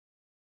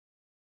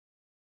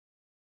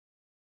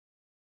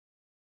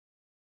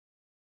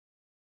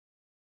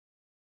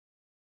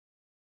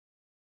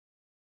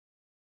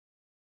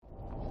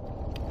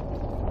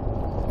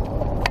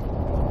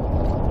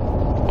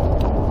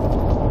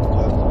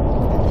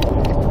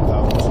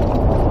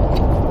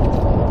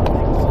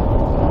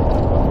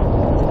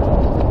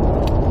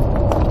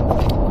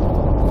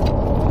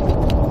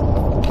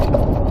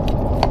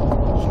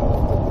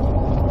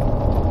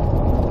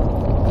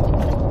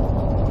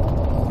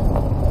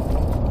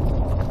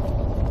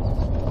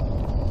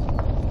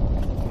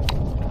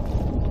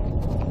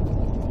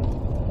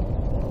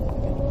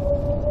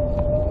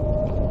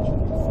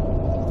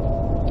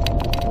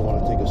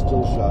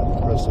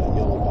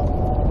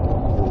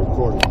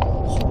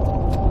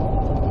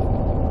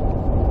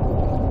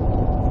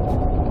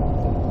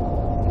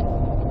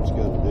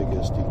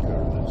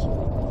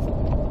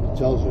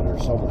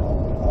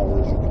somehow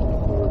hours you can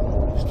record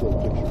or still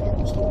pictures you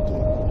can still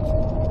take.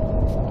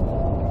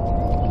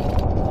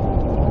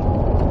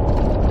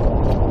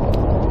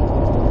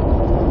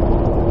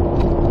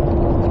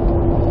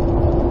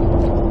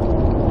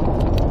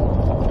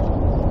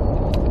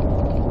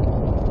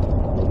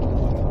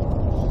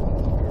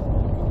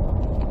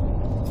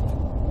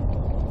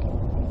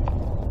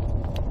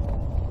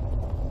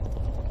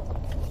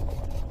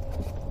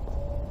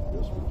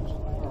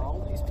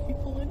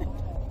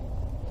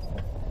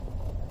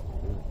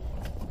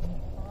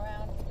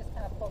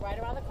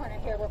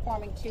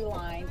 Forming two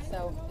lines,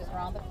 so just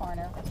around the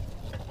corner.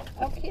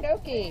 Okie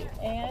dokie.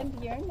 And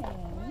your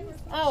name?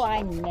 Oh,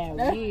 I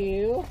know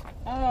you.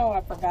 Oh, I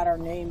forgot our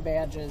name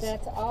badges.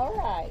 That's all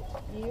right.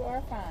 You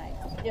are fine.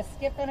 Is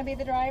Skip going to be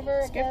the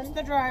driver Skip's again?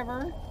 the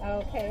driver.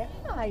 Okay.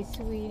 Hi,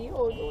 sweetie.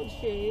 Oh, don't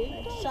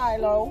shake.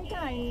 Shiloh.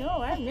 I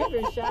know. I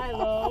remember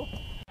Shiloh.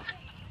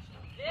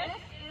 This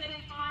is a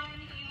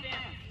timed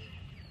event.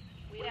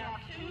 We have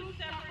two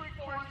separate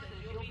courses.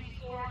 You'll be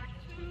scored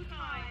 2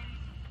 times.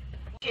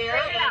 Here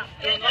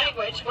in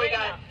language, we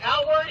got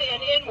outward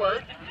and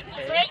inward.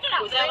 Straight it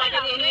up. Was that like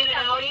an in and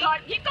outie?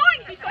 Keep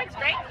going.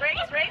 Straight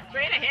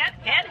ahead,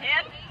 head.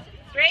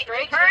 Straight,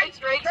 turn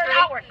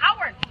outward.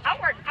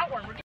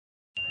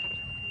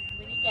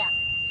 We need gas.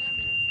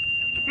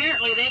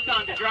 Apparently they've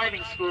gone to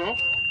driving school.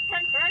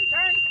 Turn.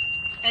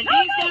 And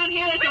these down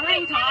here at the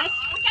ring toss.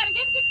 We gotta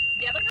get the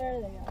other.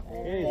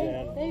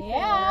 Yeah. Good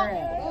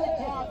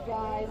job,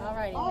 guys. All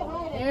right.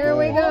 Here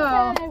we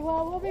go. Okay,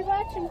 well, we'll be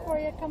watching for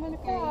you coming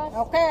across.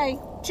 Okay,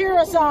 cheer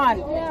us on.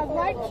 Yeah,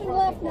 right and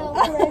left now,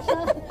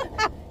 Teresa.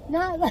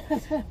 Not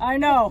left. I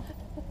know.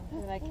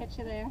 Did I catch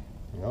you there?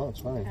 No, it's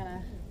fine.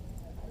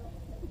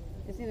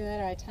 It's either that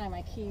or I tie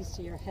my keys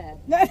to your head.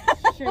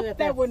 Sure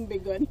that wouldn't be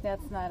good.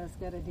 That's not as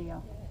good a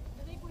deal.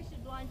 I think we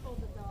should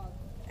blindfold the dog.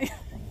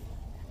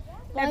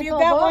 Have you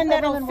got one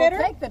that'll fit her?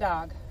 Take the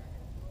dog.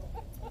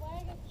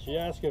 She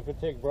asked if it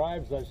take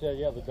bribes. I said,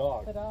 yeah, the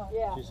dog. The dog.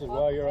 Yeah. She said,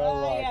 well, you're out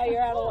of luck. Yeah, you're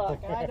out of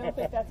luck. I don't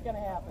think that's going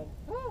to happen.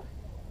 Do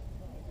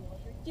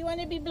you want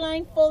to be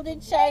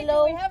blindfolded,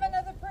 Shiloh? Do we have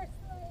another person?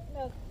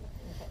 No.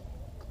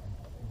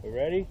 You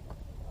ready?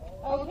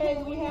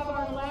 Okay, we have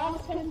our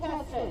last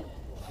contestant.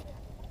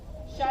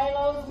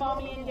 Shiloh's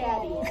mommy and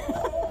daddy.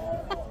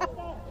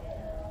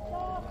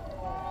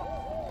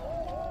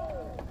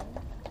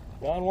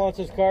 Don wants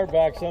his card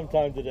back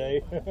sometime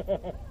today.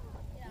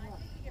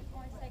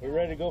 We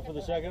ready to go for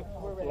the second?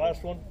 The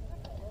last one?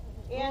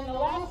 And the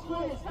last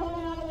one is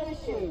coming out of their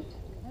chute.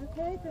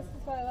 Okay, this is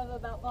what I love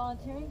about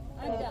volunteering.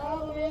 I'm The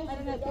problem is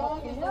the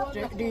dog is the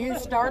one Do you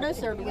start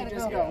us or do we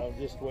just go? I'll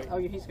just wait. Oh,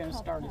 he's going to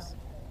start us.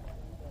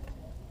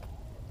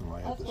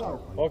 I have to start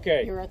one.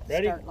 Okay, You're at the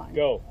ready? start line.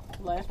 Go.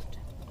 Left,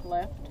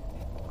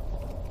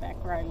 back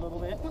right a little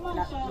bit. Come on,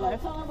 Not Shiloh,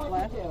 left, tell them what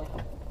left, to do.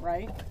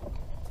 right.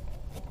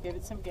 Give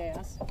it some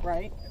gas.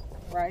 Right,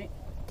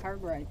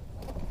 hard right.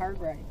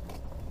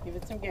 Give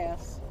it some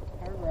gas.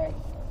 Hard right.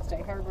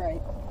 Stay hard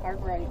right.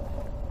 Hard left.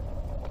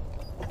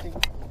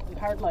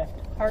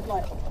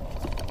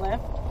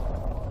 Left.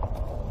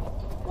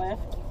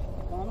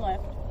 Going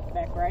left.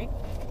 Back right.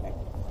 Back.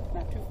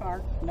 Not too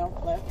far. No,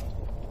 left.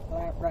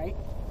 Right.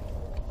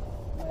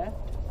 Left.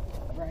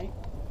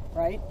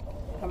 Right.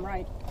 Come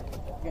right.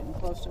 Getting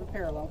close to the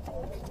parallel.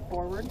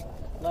 Forward.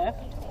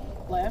 Left.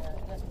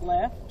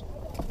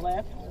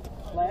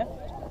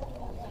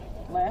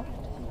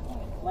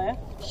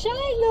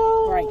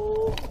 Shiloh!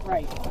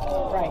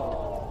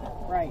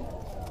 Right.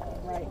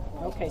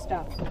 Okay,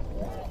 stop.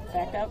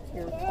 Back up.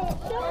 Here. Go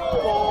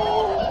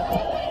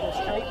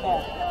straight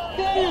back.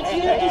 Good,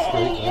 you have to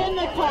stay in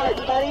the cart,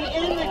 buddy,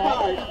 in the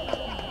cart.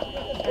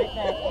 Straight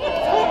back.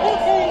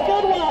 Okay,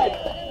 good one.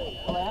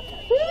 Left.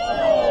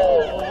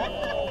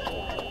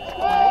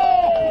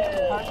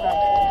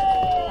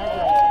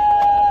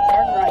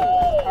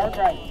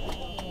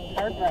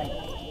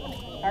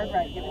 Hard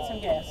right. Give it some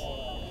gas.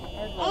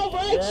 All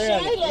right,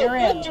 Shiloh, You're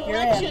in. good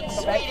direction,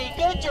 sweetie,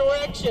 good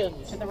direction.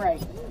 To the right.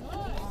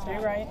 Stay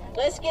right.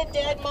 Let's get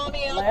Dad and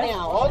Mommy out Left.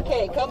 now.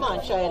 Okay, come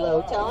on,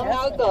 Shiloh, tell them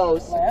how it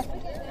goes. Left.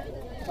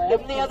 Give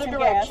them the other some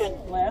gas.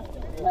 direction. Left.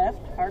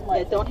 Hard Yeah,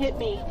 left. don't hit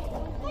me.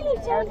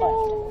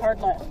 Hard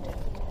left.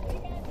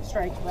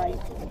 Straight right.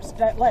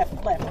 Left.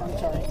 I'm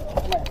sorry.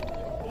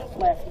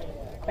 Left.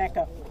 Back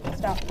up.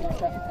 Stop.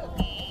 Back up.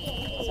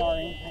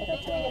 Sorry, I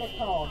got you. Get a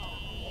call.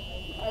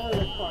 I heard a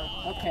call.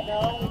 Okay. No,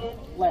 we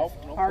didn't. Left.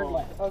 Hard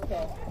left.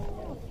 Okay.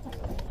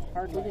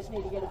 Hard We left. just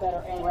need to get a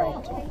better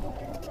angle.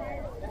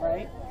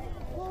 Right.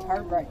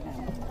 Hard right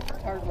now.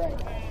 Hard right.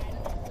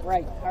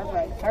 Right. Hard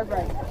right. As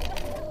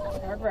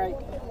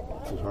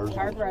hard as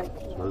Hard it right.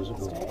 As hard as it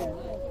Stay goes. there.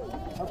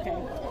 Okay.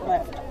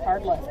 Left.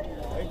 Hard left.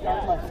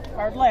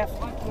 Hard left.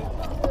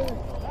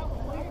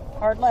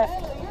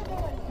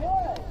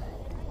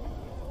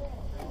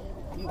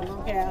 A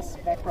little gas.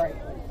 Back right.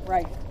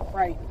 Right.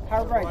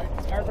 Hard right.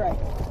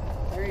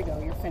 There you go.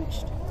 You're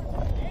finished.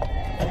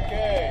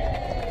 Okay.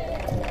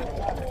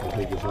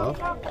 Take this off?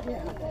 Yeah.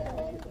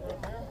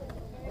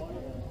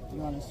 You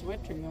want to switch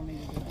or you want me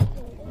to do it?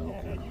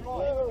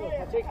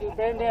 Okay. Take the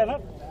bandana.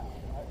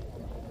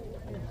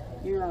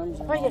 Your arms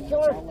are Hi, you long,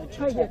 killer. so I'll let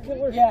Hi, you check.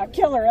 killer. Yeah,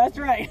 killer, that's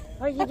right.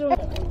 How you doing?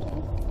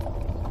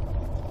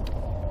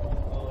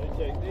 Oh,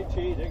 they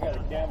cheat. They got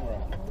a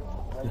camera.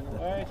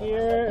 Right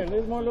here. A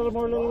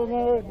little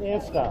more,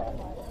 and stop.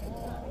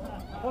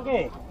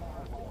 Okay.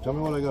 Tell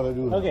me what I gotta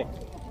do. Okay.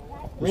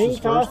 This Ring is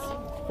toss,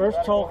 first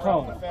tall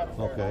cone.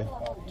 Okay.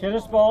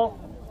 Tennis ball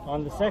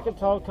on the second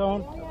tall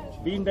cone.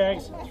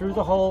 Beanbags through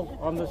the hole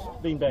on this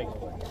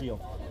beanbag deal.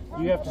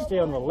 You have to stay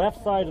on the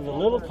left side of the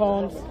little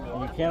cones.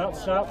 And you cannot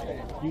stop.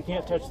 You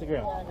can't touch the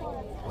ground.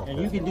 And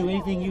you can do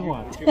anything you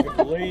want. You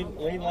can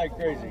lean like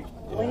crazy.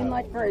 Lean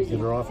like crazy. Get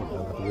her off again.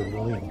 I have to get her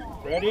to lean.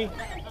 Ready?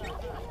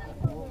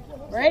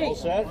 Ready. All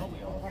set?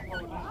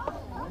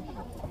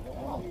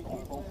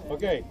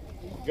 Okay,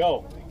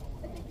 go.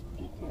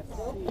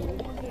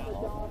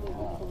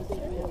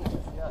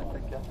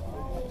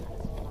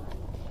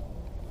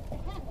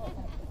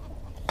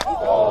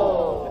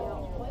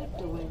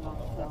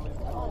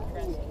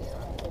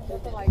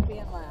 Doesn't like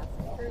being last.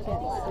 There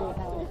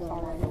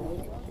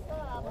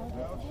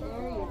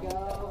you go.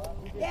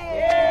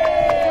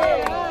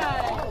 Yay!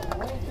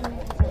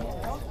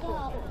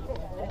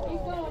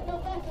 Keep going. Go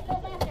faster. Go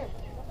faster.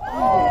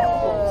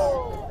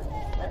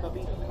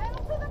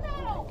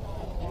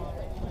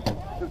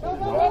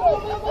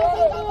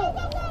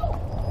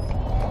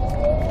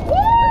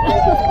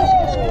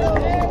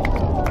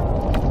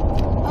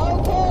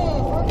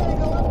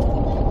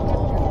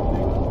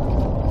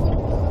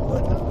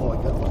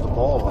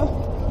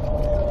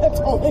 That's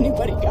all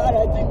anybody got,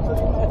 I think,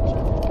 pretty much.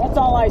 That's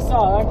all I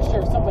saw. I'm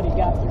sure somebody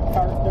got their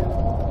card, their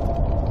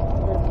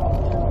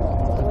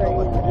Like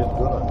we did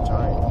good